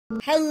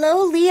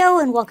Hello Leo,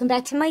 and welcome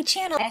back to my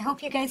channel. I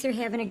hope you guys are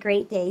having a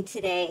great day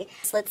today.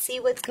 So let's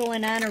see what's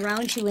going on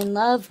around you in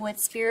love, what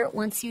spirit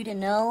wants you to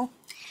know.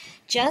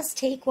 Just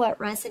take what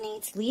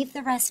resonates, leave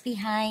the rest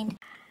behind.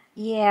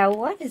 Yeah,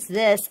 what is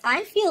this?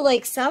 I feel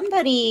like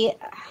somebody's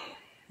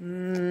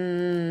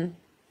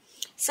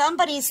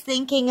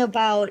thinking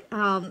about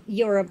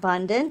your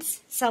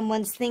abundance.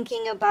 Someone's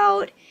thinking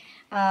about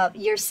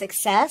your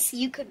success.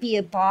 You could be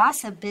a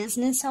boss, a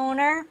business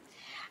owner.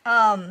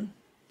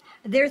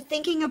 They're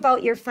thinking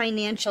about your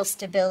financial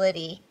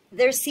stability.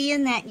 They're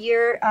seeing that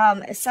you're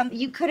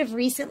you could have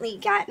recently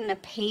gotten a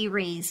pay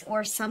raise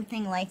or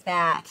something like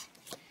that.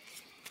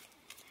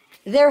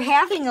 They're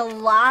having a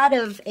lot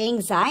of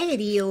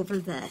anxiety over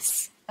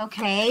this,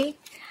 okay?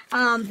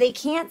 They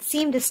can't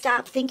seem to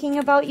stop thinking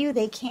about you.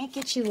 They can't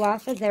get you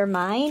off of their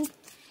mind.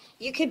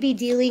 You could be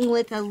dealing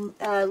with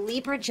a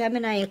Libra,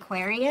 Gemini,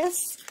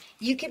 Aquarius.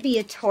 You could be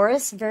a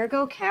Taurus,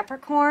 Virgo,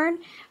 Capricorn,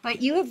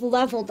 but you have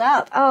leveled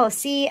up. Oh,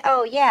 see,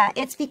 oh yeah,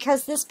 it's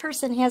because this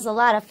person has a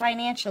lot of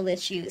financial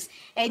issues,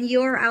 and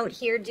you're out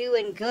here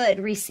doing good,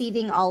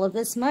 receiving all of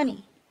this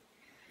money.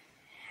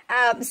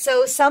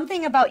 So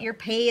something about your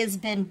pay has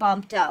been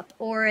bumped up,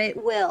 or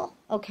it will,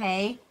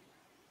 okay?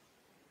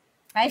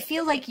 I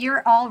feel like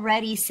you're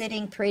already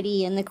sitting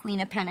pretty in the Queen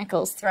of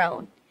Pentacles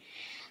throne.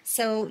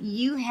 So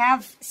you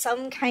have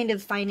some kind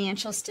of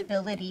financial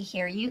stability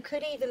here. You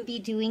could even be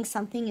doing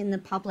something in the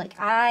public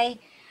eye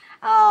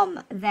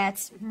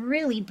that's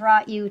really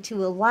brought you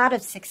to a lot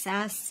of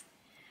success.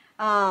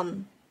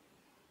 Yeah,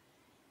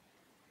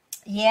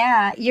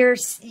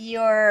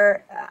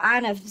 you're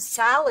on a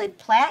solid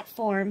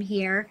platform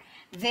here,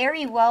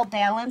 very well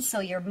balanced.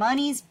 So your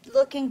money's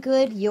looking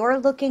good, you're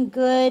looking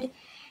good.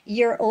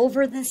 You're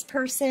over this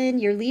person,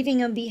 you're leaving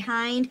them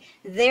behind.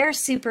 They're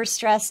super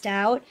stressed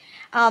out.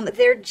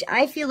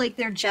 I feel like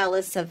they're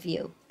jealous of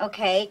you,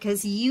 okay?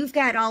 Because you've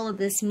got all of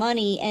this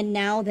money and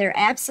now they're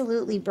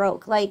absolutely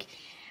broke. Like,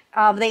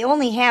 they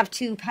only have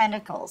 2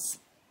 pentacles.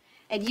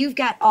 And you've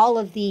got all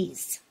of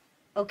these,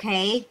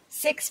 okay?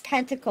 6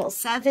 pentacles,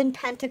 7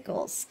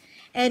 pentacles,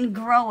 and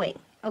growing,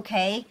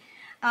 okay?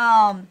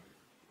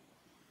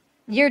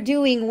 You're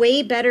doing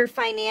way better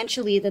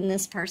financially than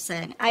this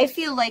person. I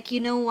feel like,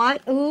 you know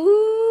what?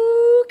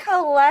 Ooh,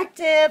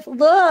 collective,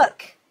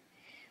 look.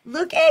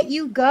 Look at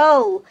you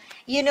go.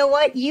 You know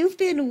what? You've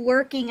been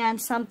working on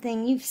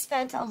something. You've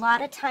spent a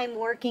lot of time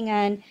working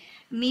on,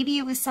 maybe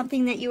it was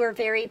something that you were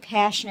very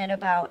passionate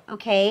about,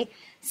 okay?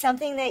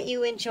 Something that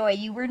you enjoy.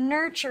 You were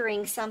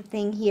nurturing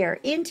something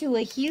here into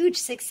a huge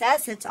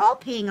success. It's all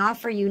paying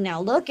off for you now.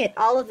 Look at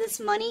all of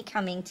this money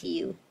coming to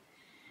you.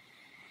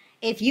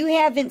 If you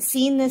haven't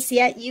seen this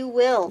yet, you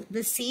will.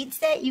 The seeds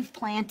that you've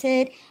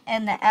planted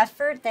and the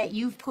effort that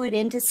you've put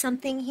into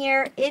something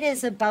here, it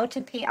is about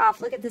to pay off.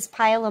 Look at this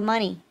pile of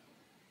money.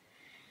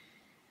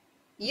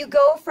 You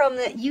go from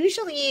the,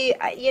 usually,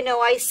 you know,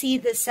 I see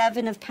the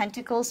 7 of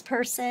Pentacles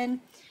person.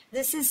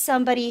 This is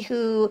somebody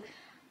who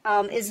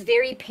is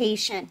very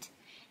patient,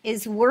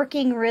 is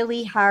working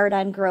really hard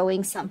on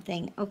growing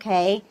something,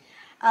 okay?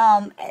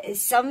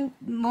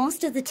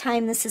 Most of the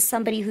time, this is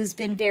somebody who's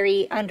been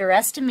very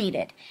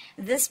underestimated.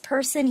 This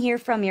person here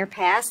from your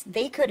past,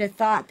 they could have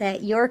thought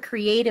that your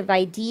creative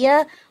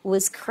idea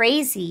was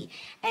crazy,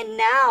 and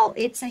now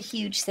it's a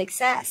huge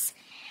success.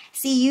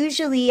 See,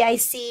 usually I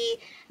see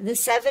the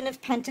 7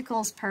 of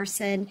Pentacles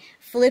person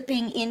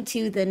flipping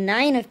into the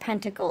 9 of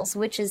Pentacles,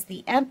 which is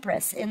the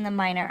Empress in the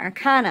Minor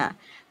Arcana,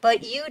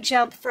 but you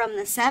jump from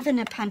the 7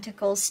 of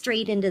Pentacles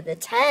straight into the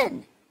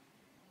 10.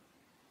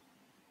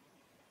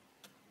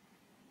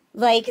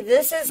 Like,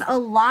 this is a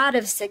lot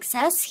of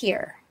success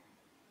here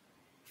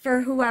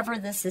for whoever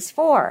this is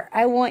for.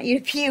 I want you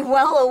to be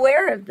well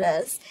aware of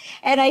this.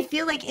 And I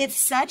feel like it's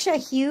such a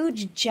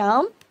huge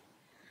jump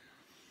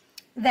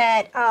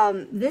that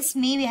this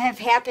may have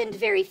happened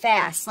very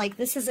fast. Like,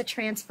 this is a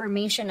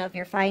transformation of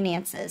your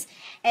finances.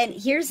 And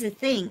here's the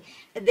thing.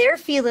 They're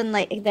feeling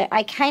like that.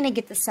 I kind of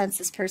get the sense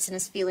this person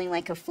is feeling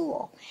like a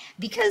fool.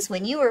 Because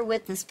when you were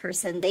with this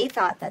person, they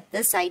thought that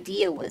this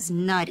idea was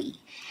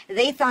nutty.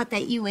 They thought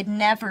that you would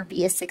never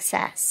be a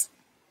success.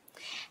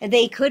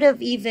 They could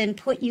have even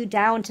put you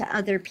down to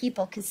other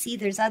people. Because, see,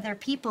 there's other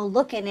people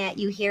looking at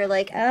you here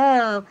like,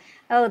 oh,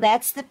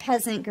 that's the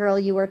peasant girl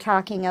you were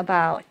talking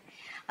about.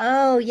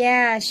 Oh,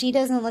 yeah, she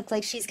doesn't look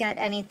like she's got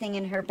anything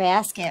in her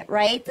basket,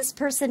 right? This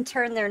person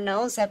turned their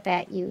nose up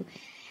at you,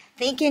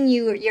 thinking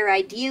your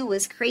idea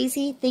was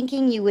crazy,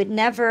 thinking you would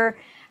never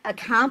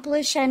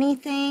accomplish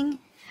anything.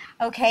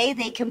 Okay,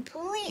 they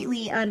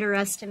completely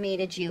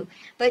underestimated you.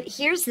 But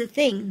here's the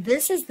thing.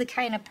 This is the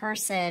kind of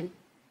person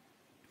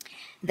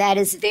that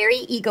is very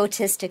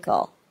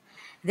egotistical.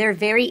 They're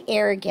very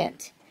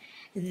arrogant.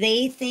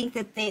 They think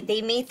that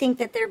they may think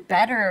that they're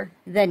better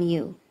than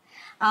you.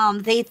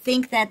 They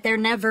think that they're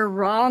never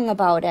wrong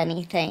about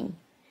anything.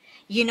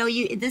 You know,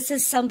 this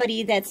is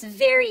somebody that's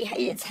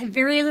it's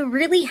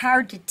really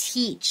hard to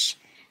teach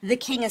the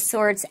King of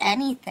Swords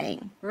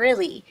anything,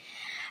 really.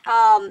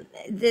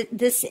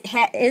 This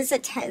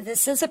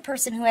is a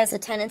person who has a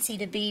tendency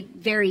to be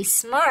very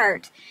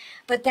smart,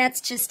 But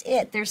that's just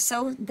it. They're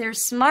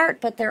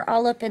smart, but they're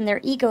all up in their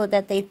ego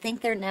that they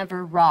think they're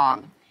never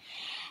wrong.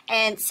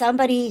 And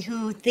somebody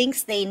who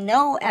thinks they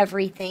know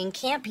everything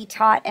can't be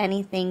taught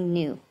anything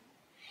new.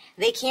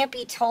 They can't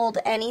be told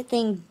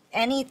anything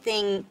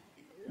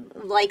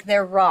like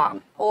they're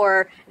wrong,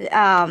 or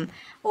they're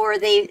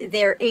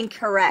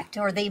incorrect,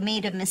 or they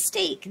made a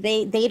mistake.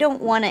 They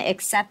don't want to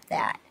accept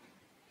that.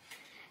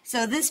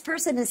 So this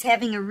person is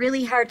having a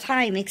really hard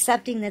time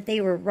accepting that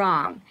they were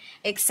wrong,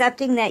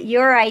 accepting that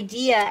your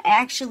idea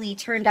actually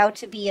turned out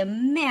to be a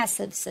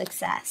massive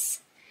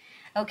success.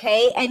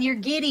 Okay, and you're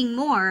getting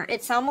more.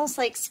 It's almost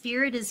like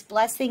Spirit is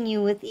blessing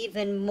you with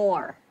even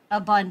more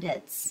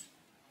abundance.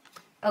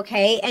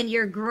 Okay, and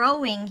you're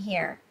growing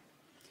here.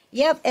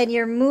 Yep, and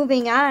you're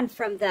moving on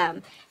from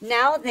them.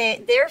 Now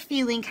they're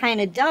feeling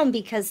kind of dumb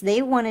because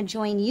they want to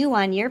join you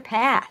on your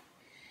path.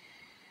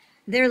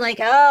 They're like,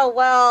 oh,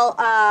 well,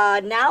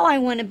 now I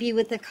want to be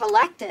with the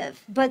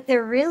collective. But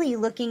they're really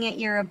looking at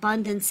your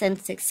abundance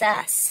and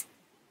success.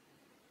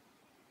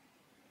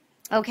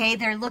 Okay,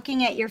 they're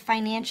looking at your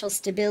financial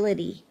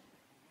stability.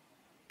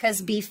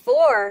 Because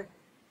before,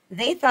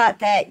 they thought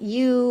that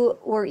you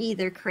were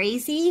either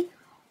crazy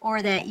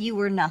or that you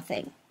were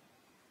nothing.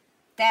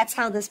 That's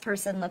how this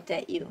person looked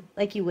at you.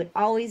 Like you would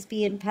always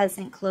be in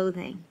peasant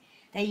clothing.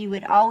 That you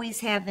would always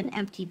have an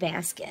empty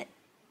basket.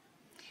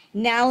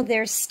 Now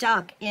they're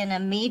stuck in a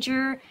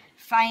major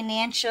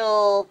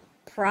financial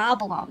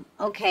problem,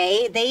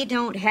 okay? They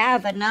don't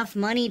have enough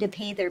money to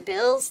pay their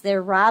bills.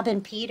 They're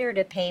robbing Peter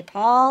to pay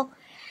Paul.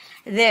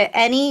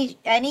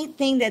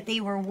 Anything that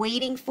they were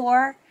waiting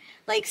for,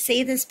 like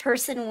say this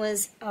person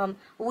was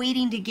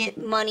waiting to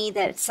get money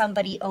that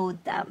somebody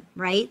owed them,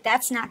 right?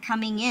 That's not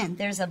coming in.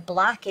 There's a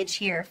blockage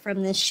here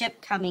from this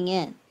ship coming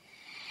in.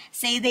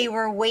 Say they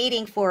were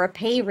waiting for a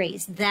pay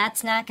raise.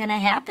 That's not going to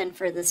happen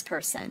for this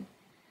person.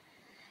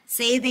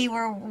 Say they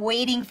were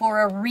waiting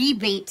for a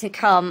rebate to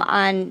come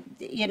on,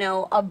 you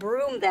know, a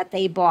broom that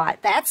they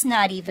bought. That's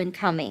not even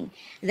coming.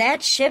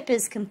 That ship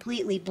is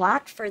completely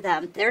blocked for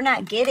them. They're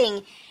not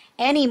getting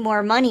any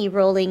more money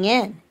rolling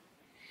in.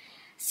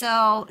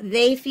 So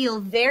they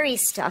feel very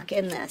stuck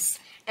in this.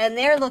 And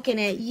they're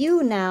looking at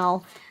you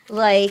now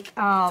like,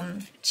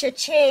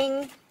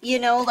 cha-ching, you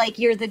know, like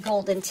you're the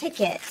golden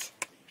ticket.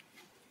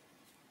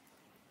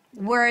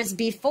 Whereas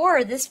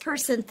before, this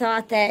person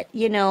thought that,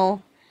 you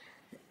know,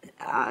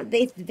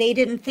 they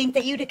didn't think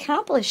that you'd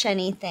accomplish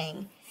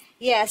anything.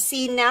 Yeah,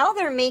 see, now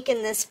they're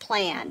making this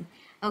plan,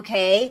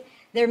 okay?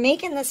 They're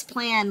making this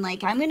plan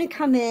like, I'm going to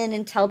come in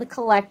and tell the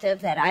collective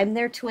that I'm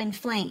their twin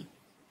flame.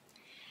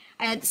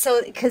 And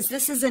so, because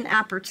this is an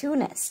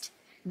opportunist.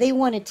 They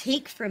want to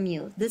take from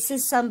you. This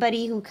is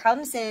somebody who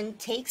comes in,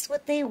 takes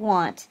what they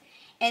want,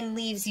 and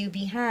leaves you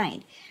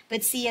behind.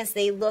 But see, as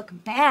they look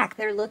back,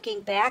 they're looking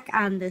back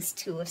on this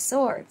Two of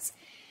Swords.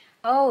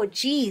 Oh,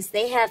 geez,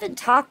 they haven't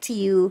talked to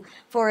you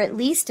for at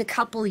least a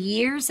couple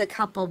years, a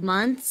couple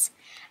months.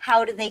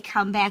 How do they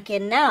come back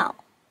in now,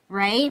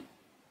 right?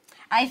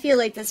 I feel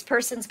like this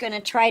person's going to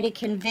try to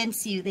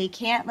convince you they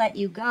can't let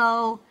you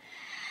go.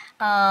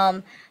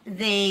 That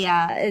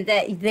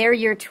they're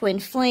your twin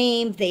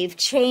flame. They've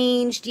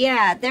changed.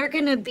 Yeah, they're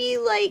going to be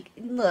like,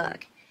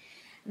 look,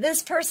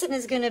 this person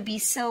is going to be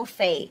so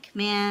fake,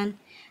 man.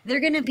 They're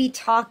going to be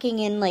talking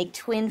in like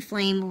twin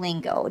flame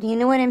lingo. Do you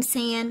know what I'm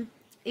saying?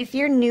 If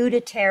you're new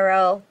to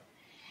tarot,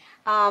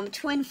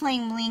 twin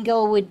flame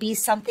lingo would be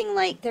something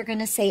like, they're going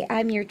to say,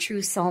 I'm your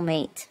true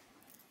soulmate.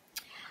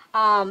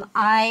 We're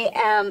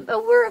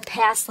a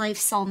past life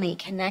soulmate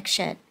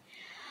connection.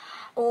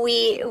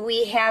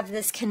 We have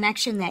this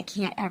connection that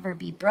can't ever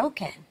be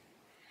broken.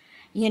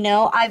 You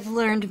know, I've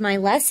learned my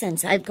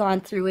lessons. I've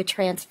gone through a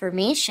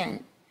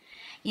transformation.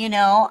 You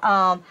know,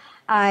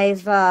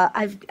 I've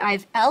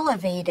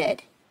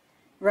elevated,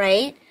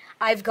 right?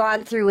 I've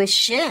gone through a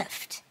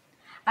shift.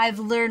 I've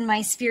learned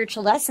my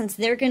spiritual lessons.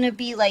 They're going to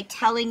be like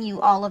telling you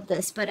all of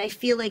this, but I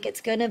feel like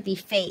it's going to be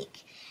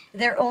fake.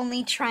 They're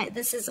only trying,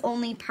 this is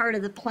only part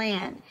of the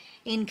plan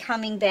in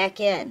coming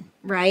back in,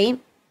 right?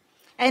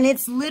 And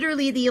it's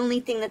literally the only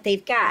thing that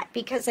they've got,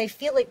 because I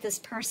feel like this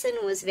person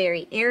was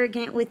very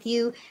arrogant with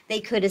you. They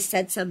could have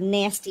said some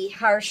nasty,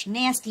 harsh,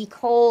 nasty,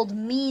 cold,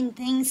 mean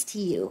things to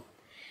you.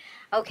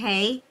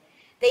 Okay?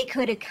 They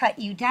could have cut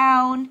you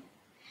down.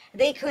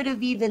 They could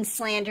have even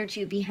slandered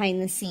you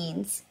behind the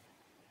scenes.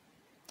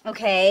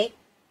 Okay?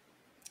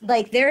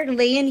 Like they're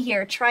laying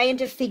here trying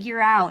to figure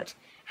out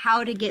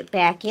how to get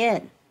back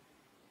in.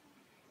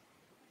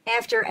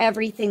 After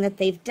everything that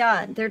they've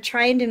done, they're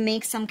trying to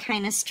make some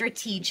kind of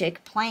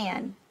strategic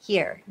plan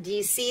here. Do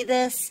you see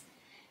this?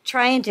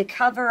 Trying to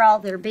cover all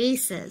their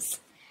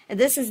bases. And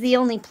this is the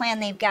only plan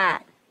they've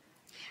got.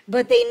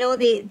 But they know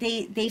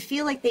they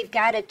feel like they've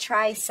got to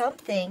try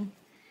something,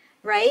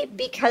 right?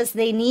 Because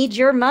they need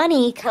your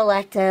money,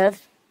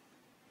 collective.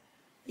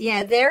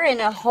 Yeah, they're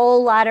in a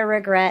whole lot of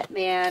regret,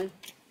 man,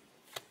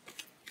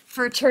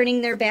 for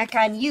turning their back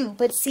on you.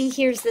 But see,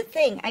 here's the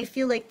thing. I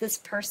feel like this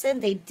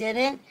person, they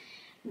didn't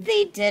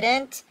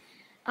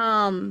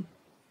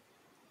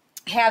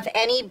have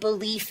any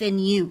belief in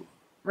you.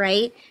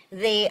 right?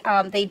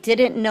 They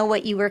didn't know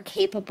what you were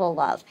capable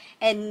of.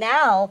 And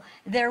now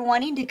they're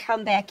wanting to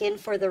come back in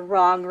for the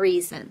wrong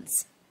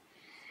reasons.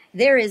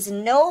 There is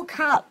no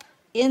cup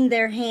in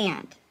their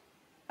hand,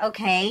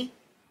 okay?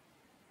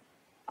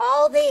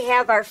 All they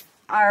have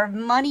are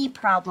money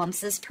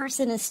problems. This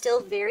person is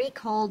still very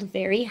cold,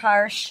 very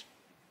harsh,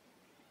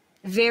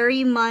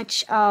 very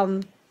much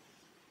an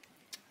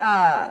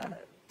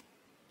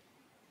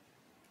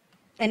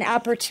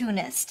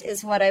opportunist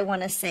is what I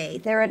want to say.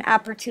 They're an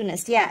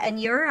opportunist. Yeah, and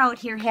you're out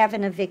here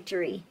having a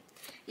victory.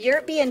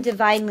 You're being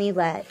divinely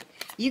led.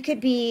 You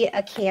could be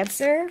a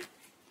Cancer.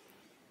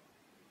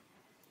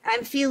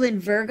 I'm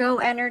feeling Virgo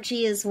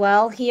energy as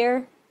well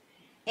here.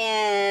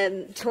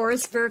 And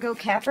Taurus, Virgo,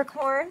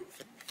 Capricorn.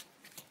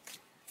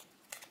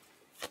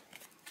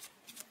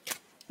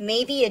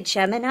 Maybe a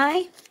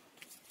Gemini.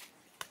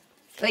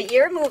 But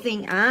you're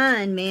moving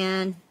on,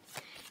 man.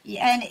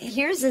 And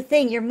here's the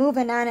thing, you're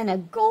moving on in a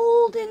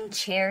golden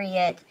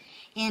chariot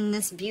in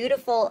this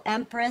beautiful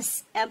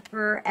Empress,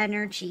 Emperor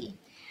energy,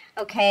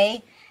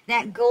 okay?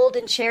 That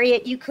golden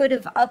chariot, you could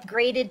have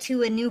upgraded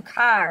to a new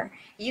car.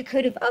 You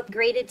could have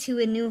upgraded to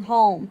a new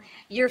home.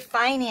 Your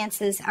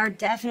finances are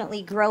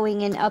definitely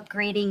growing and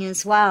upgrading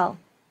as well.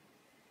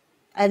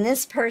 And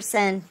this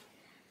person,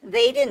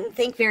 they didn't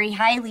think very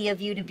highly of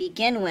you to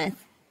begin with,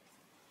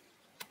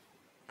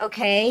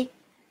 okay?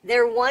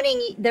 They're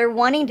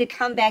wanting to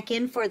come back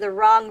in for the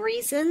wrong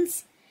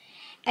reasons,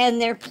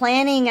 and they're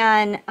planning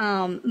on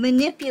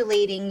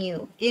manipulating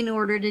you in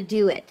order to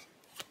do it.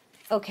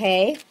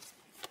 Okay?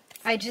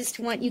 I just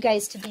want you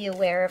guys to be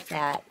aware of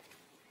that.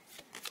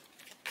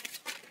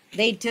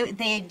 They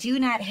do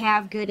not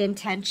have good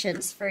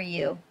intentions for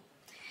you.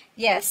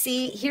 Yeah,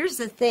 see, here's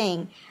the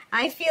thing.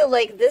 I feel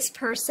like this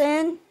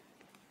person,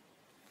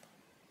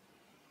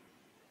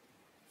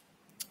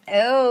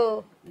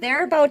 oh,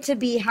 they're about to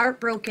be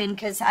heartbroken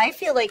because I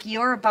feel like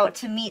you're about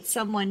to meet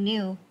someone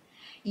new.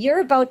 You're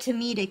about to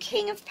meet a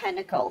King of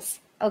Pentacles,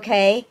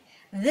 okay?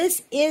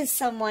 This is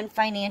someone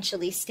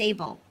financially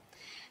stable.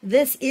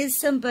 This is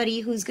somebody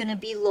who's going to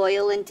be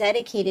loyal and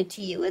dedicated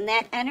to you, and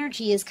that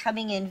energy is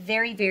coming in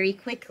very, very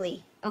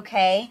quickly,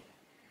 okay?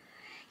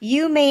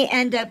 You may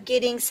end up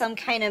getting some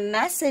kind of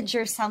message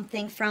or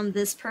something from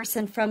this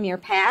person from your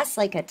past,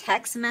 like a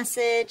text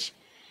message,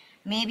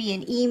 maybe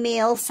an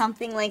email,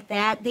 something like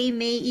that. They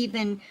may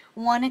even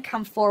want to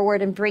come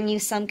forward and bring you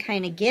some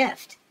kind of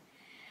gift.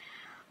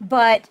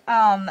 But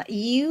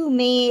you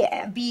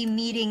may be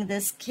meeting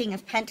this King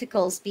of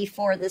Pentacles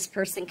before this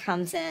person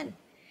comes in.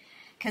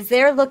 Because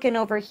they're looking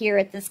over here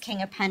at this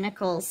King of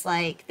Pentacles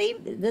like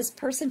this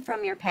person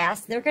from your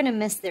past, they're going to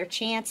miss their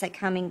chance at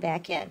coming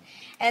back in.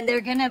 And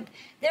they're going to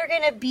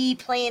be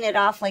playing it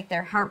off like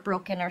they're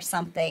heartbroken or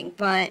something.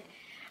 But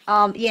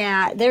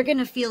yeah, they're going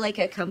to feel like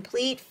a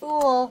complete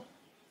fool.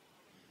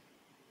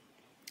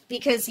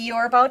 Because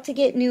you're about to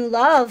get new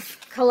love,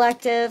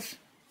 collective.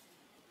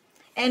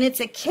 And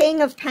it's a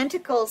King of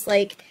Pentacles.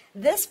 Like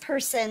this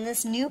person,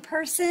 this new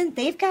person,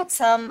 they got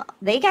some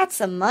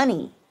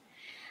money.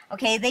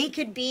 Okay, they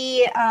could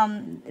be,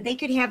 they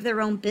could have their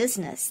own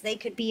business. They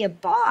could be a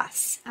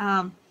boss,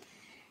 kind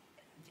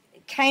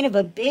of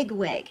a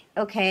bigwig.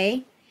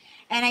 Okay,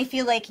 and I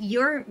feel like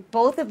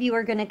both of you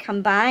are going to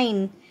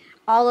combine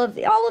all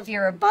of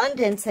your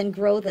abundance and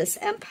grow this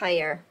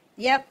empire.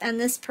 Yep, and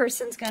this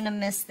person's going to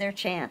miss their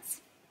chance.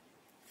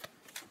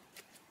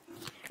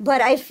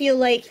 But I feel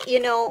like, you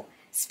know,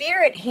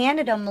 Spirit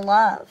handed them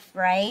love,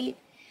 right?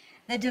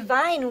 The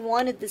divine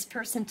wanted this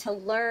person to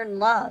learn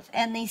love,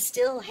 and they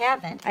still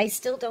haven't. I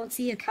still don't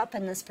see a cup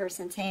in this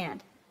person's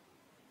hand.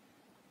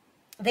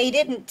 They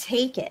didn't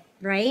take it,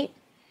 right?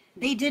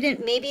 They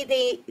didn't, maybe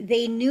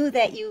they knew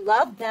that you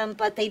loved them,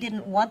 but they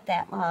didn't want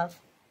that love.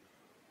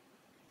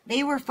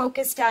 They were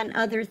focused on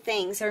other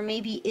things, or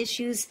maybe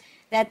issues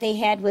that they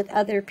had with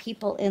other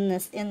people in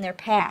their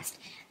past.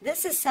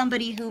 This is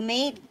somebody who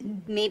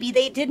maybe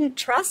they didn't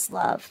trust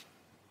love.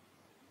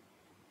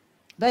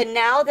 But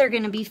now they're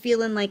going to be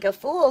feeling like a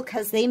fool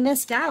because they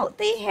missed out.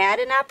 They had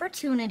an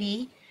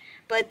opportunity,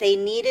 but they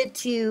needed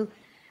to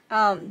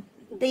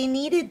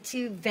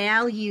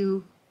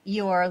value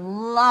your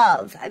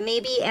love.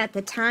 Maybe at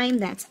the time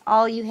that's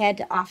all you had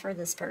to offer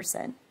this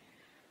person.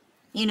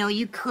 You know,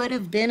 you could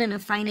have been in a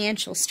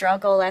financial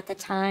struggle at the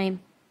time.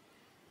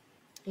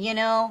 You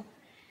know,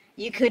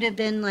 you could have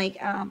been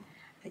like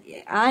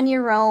on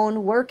your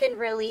own, working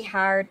really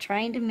hard,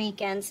 trying to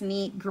make ends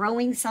meet,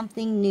 growing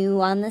something new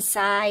on the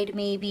side,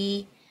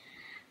 maybe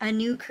a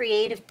new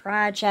creative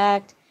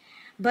project.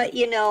 But,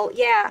 you know,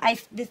 yeah,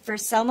 for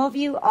some of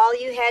you, all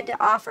you had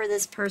to offer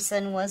this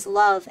person was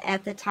love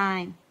at the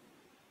time.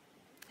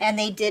 And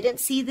they didn't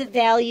see the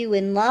value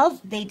in love.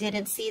 They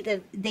didn't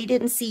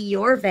see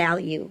your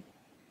value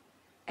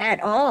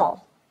at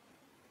all.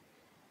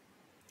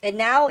 And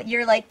now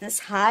you're like this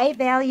high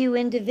value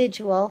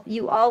individual.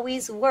 You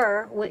always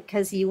were,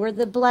 because you were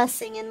the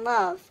blessing in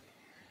love.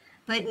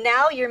 But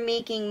now you're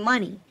making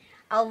money,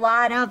 a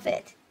lot of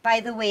it,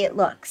 by the way it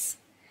looks.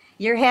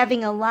 You're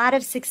having a lot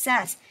of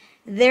success.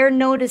 They're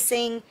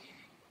noticing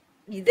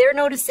they're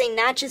noticing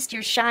not just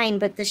your shine,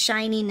 but the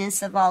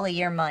shininess of all of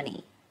your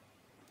money.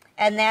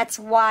 And that's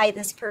why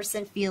this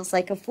person feels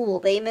like a fool.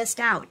 They missed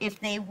out. If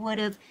they would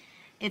have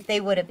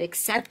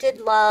accepted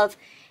love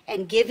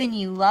and given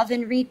you love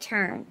in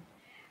return,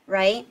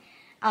 right?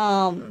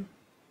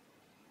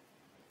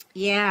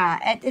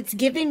 Yeah, it's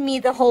given me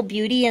the whole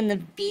Beauty and the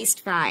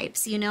Beast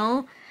vibes, you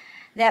know?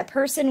 That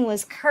person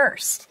was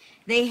cursed.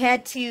 They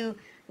had to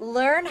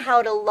learn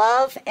how to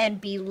love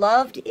and be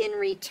loved in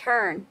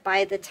return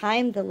by the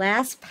time the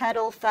last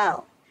petal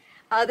fell.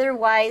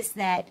 Otherwise,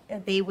 that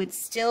they would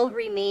still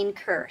remain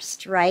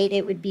cursed, right?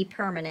 It would be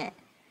permanent.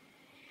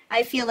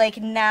 I feel like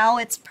now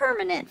it's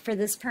permanent for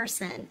this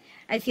person.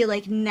 I feel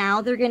like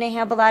now they're going to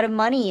have a lot of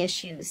money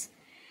issues.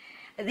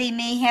 They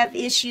may have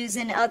issues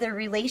in other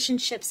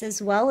relationships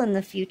as well in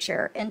the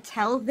future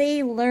until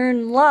they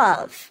learn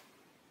love,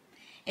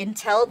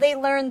 until they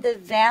learn the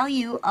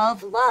value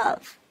of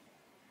love.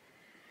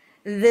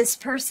 This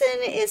person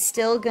is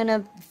still going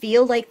to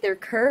feel like they're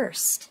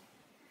cursed.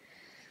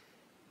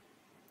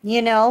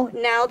 You know,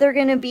 now they're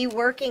going to be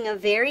working a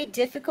very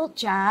difficult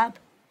job,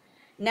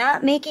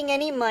 not making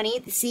any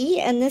money. See,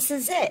 and this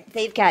is it.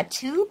 They've got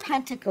 2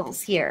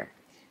 pentacles here.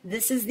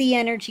 This is the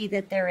energy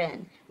that they're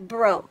in.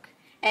 Broke.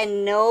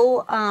 And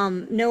no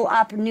new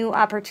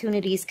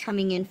opportunities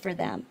coming in for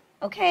them.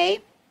 Okay?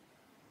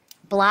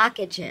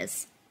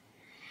 Blockages.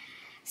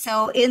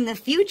 So in the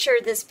future,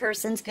 this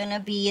person's going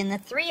to be in the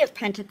 3 of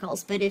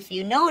Pentacles. But if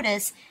you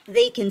notice,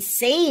 they can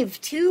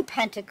save 2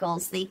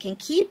 Pentacles. They can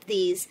keep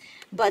these.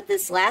 But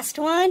this last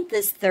one,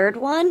 this 3rd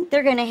one,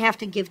 they're going to have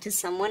to give to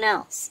someone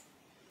else.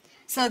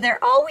 So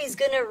they're always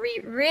going to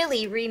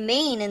really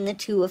remain in the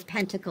 2 of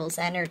Pentacles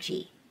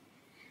energy.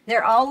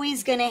 They're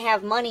always going to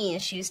have money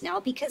issues now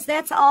because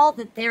that's all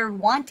that they're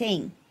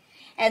wanting.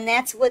 And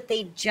that's what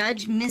they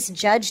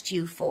misjudged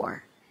you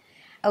for.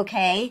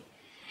 Okay?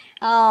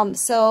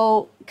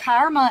 So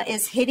karma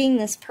is hitting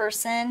this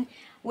person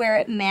where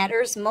it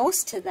matters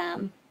most to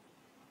them.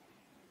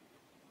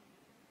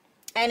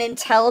 And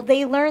until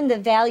they learn the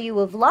value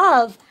of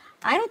love,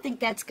 I don't think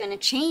that's going to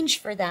change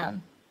for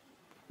them.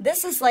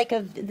 This is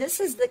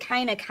the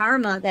kind of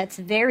karma that's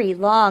very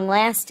long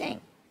lasting.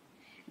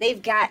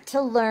 They've got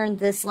to learn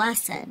this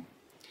lesson.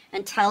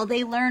 Until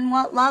they learn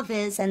what love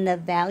is and the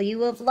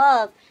value of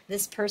love,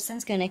 this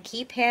person's going to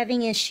keep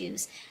having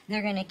issues.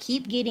 They're going to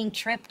keep getting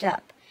tripped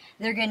up.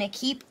 They're going to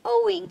keep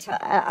owing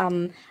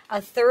to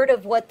a third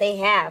of what they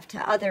have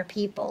to other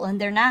people, and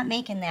they're not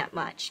making that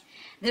much.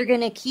 They're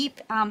going to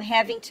keep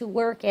having to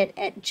work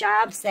at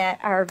jobs that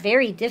are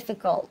very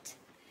difficult.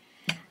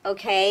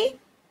 Okay?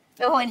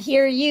 Oh, and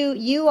here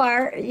you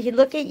are.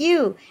 Look at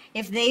you.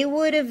 If they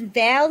would have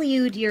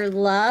valued your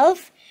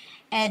love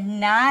and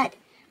not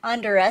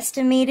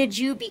underestimated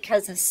you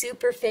because of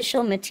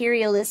superficial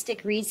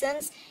materialistic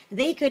reasons,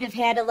 they could have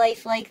had a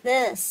life like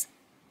this.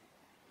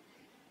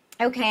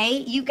 Okay,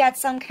 you got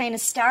some kind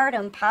of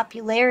stardom,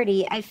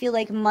 popularity. I feel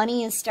like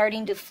money is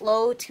starting to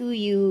flow to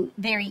you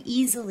very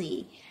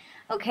easily.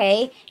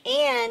 Okay,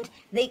 and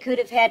they could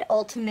have had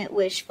ultimate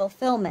wish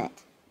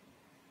fulfillment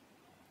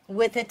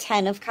with a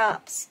 10 of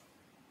Cups,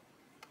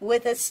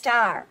 with a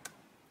star,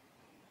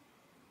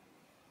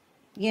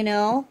 you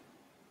know?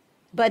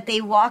 But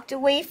they walked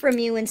away from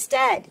you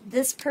instead.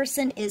 This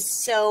person is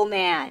so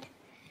mad.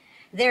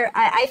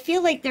 I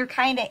feel like they're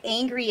kind of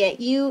angry at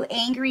you,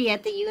 angry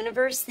at the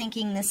universe,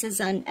 thinking this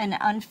is an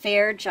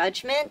unfair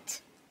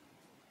judgment.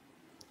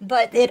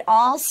 But it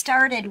all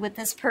started with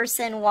this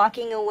person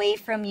walking away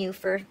from you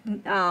for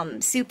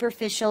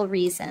superficial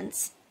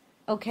reasons.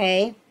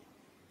 Okay?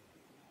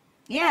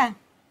 Yeah.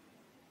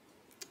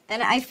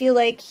 And I feel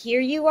like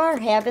here you are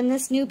having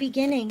this new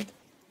beginning.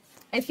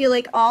 I feel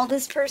like all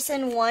this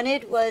person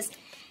wanted was,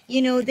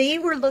 you know, they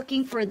were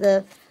looking for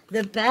the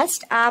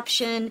best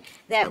option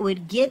that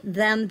would get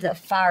them the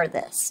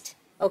farthest,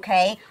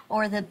 okay?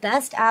 Or the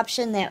best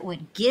option that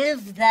would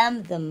give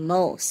them the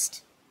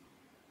most.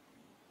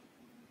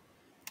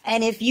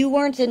 And if you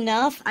weren't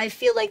enough, I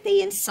feel like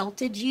they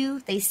insulted you,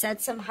 they said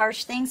some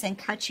harsh things and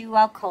cut you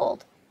out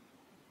cold.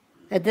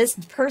 That this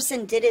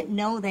person didn't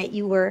know that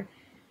you were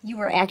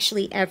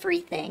actually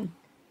everything,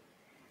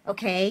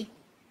 okay?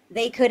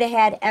 They could have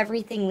had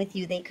everything with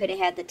you. They could have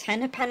had the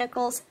 10 of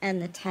Pentacles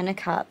and the 10 of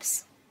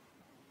Cups.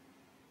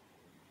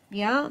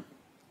 Yeah.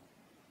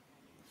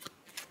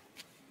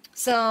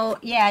 So,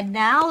 yeah,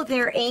 now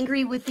they're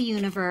angry with the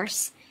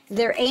universe.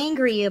 They're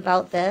angry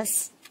about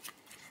this.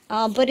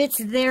 But it's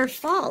their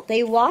fault.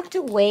 They walked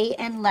away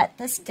and let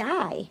this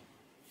die.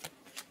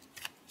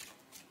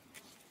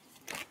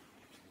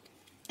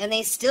 And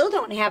they still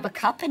don't have a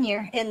cup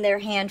in their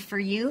hand for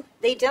you.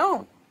 They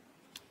don't.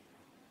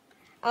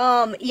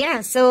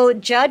 Yeah, so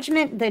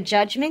the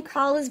judgment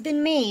call has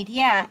been made.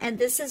 Yeah, and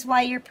this is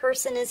why your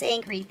person is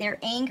angry. They're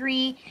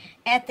angry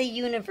at the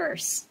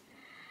universe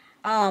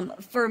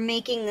for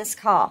making this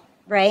call,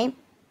 right?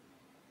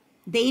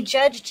 They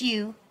judged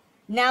you.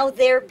 Now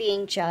they're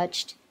being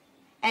judged.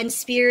 And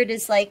Spirit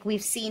is like,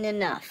 we've seen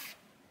enough.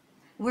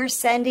 We're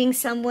sending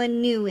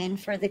someone new in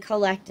for the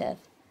collective.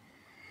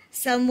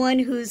 Someone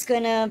who's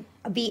going to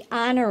be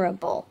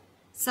honorable,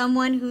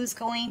 someone who's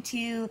going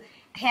to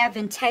have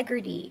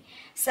integrity,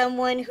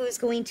 someone who's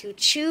going to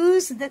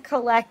choose the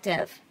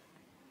collective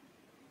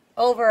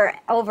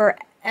over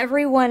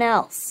everyone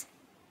else,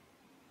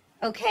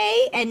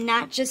 okay, and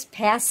not just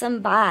pass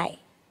them by,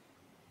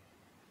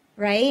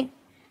 right?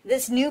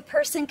 This new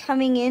person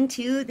coming in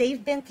too,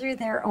 they've been through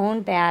their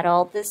own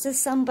battle. This is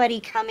somebody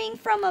coming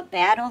from a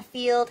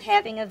battlefield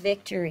having a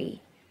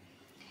victory.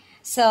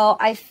 So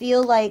I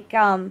feel like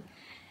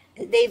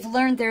they've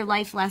learned their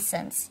life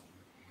lessons.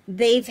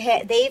 They've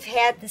had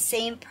the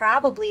same,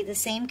 probably the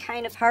same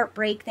kind of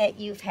heartbreak that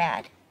you've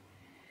had.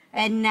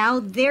 And now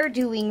they're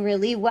doing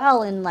really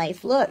well in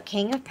life. Look,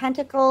 King of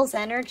Pentacles,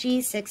 energy,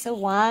 Six of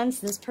Wands.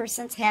 This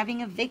person's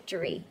having a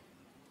victory.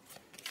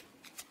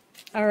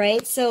 All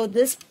right, so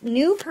this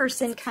new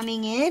person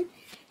coming in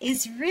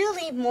is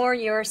really more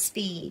your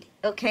speed,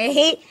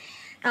 okay?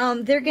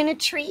 They're going to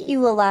treat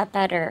you a lot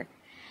better.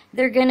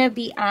 They're going to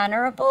be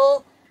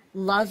honorable,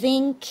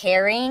 loving,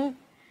 caring.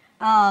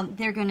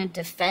 They're going to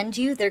defend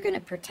you. They're going to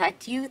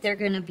protect you. They're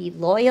going to be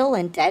loyal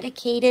and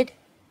dedicated.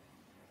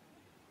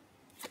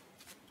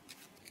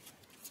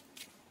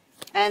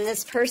 And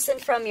this person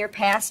from your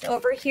past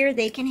over here,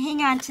 they can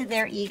hang on to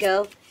their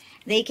ego.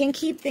 They can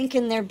keep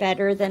thinking they're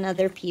better than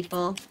other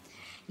people,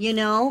 you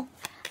know.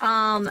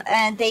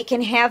 And they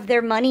can have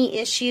their money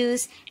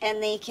issues,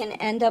 and they can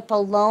end up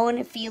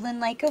alone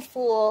feeling like a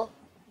fool.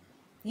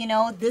 You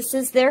know, this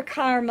is their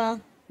karma.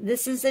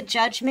 This is a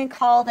judgment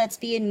call that's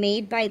being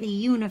made by the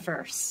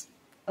universe,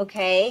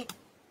 okay?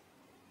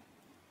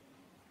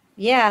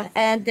 Yeah,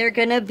 and they're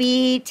going to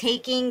be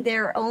taking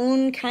their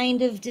own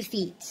kind of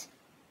defeat.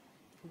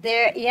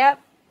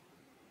 Yep.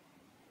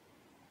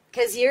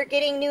 Because you're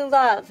getting new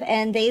love,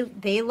 and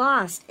they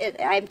lost.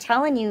 I'm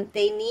telling you,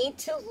 they need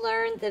to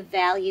learn the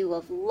value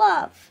of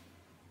love.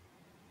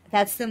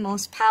 That's the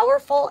most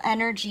powerful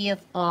energy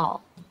of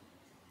all.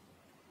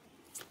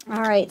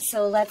 All right,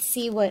 so let's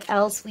see what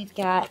else we've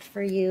got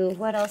for you.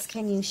 What else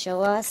can you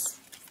show us?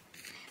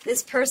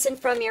 This person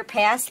from your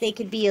past, they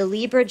could be a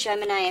Libra,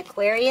 Gemini,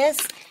 Aquarius,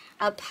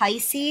 a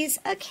Pisces,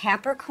 a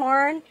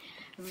Capricorn,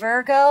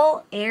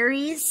 Virgo,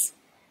 Aries,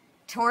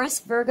 Taurus,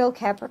 Virgo,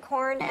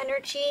 Capricorn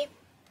energy.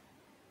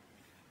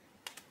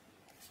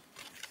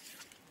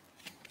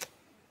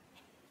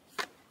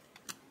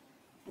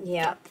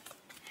 Yeah.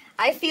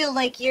 I feel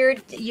like you're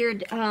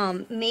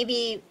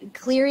maybe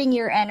clearing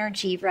your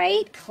energy,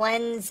 right?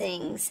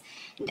 Cleansings.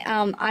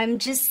 I'm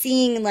just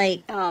seeing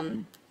like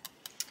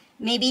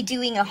maybe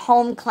doing a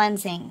home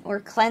cleansing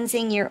or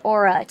cleansing your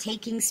aura,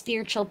 taking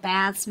spiritual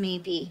baths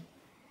maybe.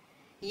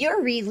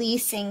 You're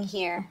releasing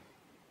here.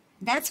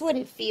 That's what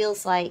it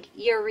feels like.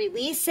 You're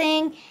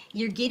releasing,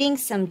 you're getting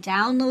some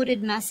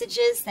downloaded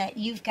messages that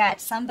you've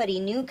got somebody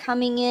new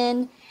coming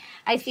in.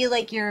 I feel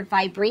like your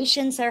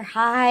vibrations are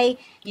high.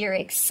 You're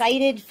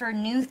excited for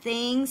new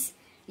things.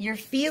 You're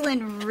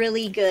feeling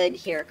really good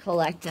here,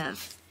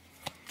 collective.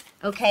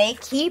 Okay,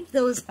 keep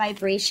those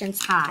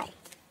vibrations high.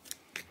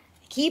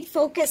 Keep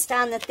focused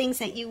on the things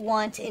that you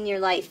want in your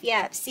life.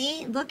 Yeah,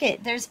 see, look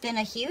at, there's been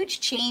a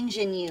huge change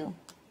in you.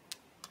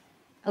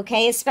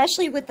 Okay,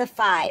 especially with the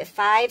 5.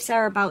 5s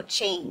are about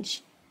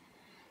change.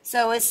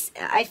 So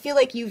I feel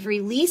like you've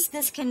released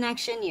this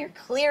connection. You're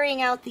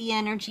clearing out the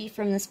energy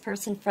from this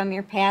person from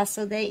your past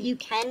so that you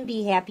can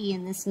be happy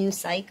in this new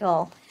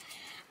cycle.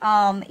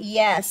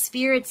 Yeah,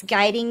 Spirit's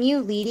guiding you,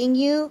 leading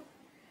you.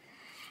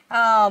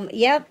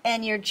 Yep,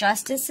 and your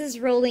justice is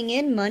rolling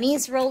in.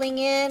 Money's rolling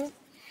in.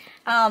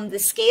 The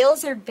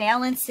scales are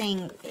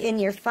balancing in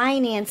your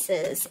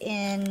finances,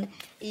 in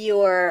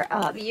your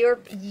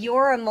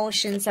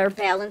emotions are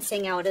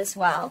balancing out as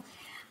well.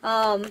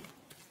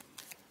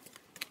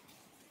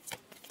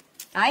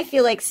 I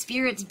feel like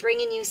Spirit's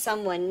bringing you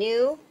someone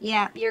new.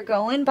 Yeah, you're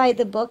going by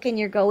the book and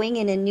you're going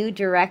in a new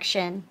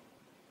direction.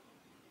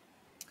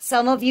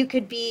 Some of you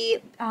could be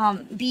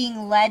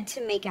being led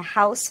to make a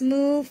house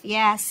move.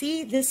 Yeah,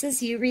 see, this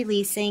is you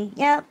releasing.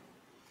 Yep.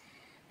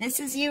 This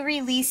is you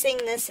releasing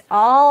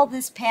all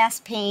this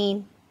past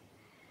pain.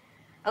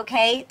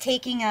 Okay,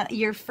 taking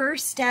your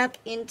first step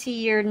into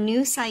your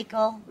new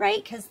cycle,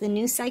 right? Because the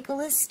new cycle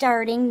is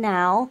starting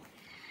now.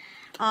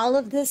 All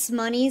of this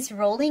money's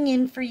rolling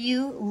in for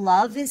you.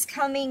 Love is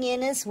coming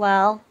in as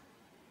well.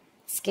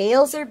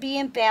 Scales are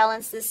being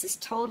balanced. This is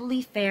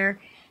totally fair.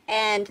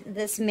 And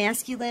this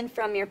masculine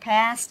from your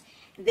past,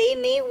 they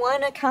may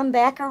want to come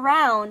back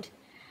around.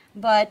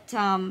 But,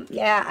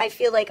 yeah, I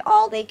feel like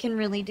all they can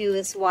really do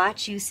is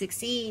watch you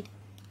succeed.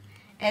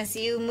 As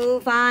you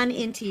move on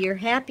into your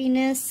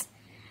happiness,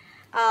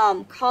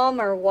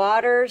 calmer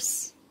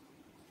waters.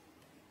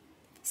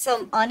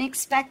 Some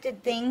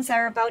unexpected things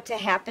are about to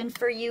happen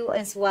for you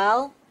as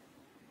well.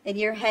 And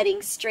you're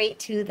heading straight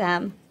to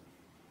them.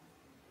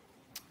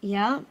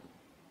 Yeah.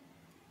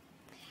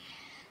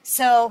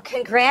 So,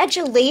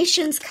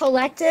 congratulations,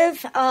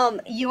 collective.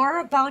 You're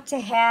about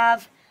to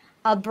have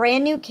a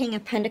brand new King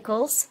of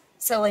Pentacles.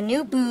 So, a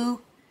new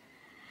boo.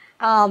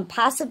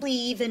 Possibly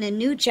even a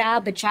new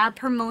job, a job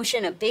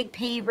promotion, a big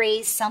pay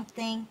raise,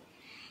 something.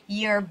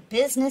 Your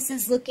business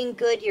is looking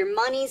good. Your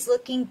money's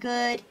looking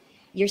good.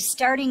 You're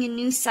starting a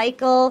new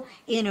cycle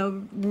in a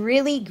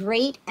really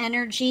great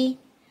energy.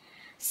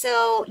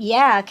 So,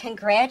 yeah,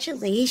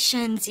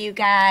 congratulations, you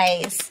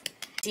guys.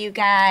 You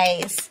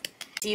guys.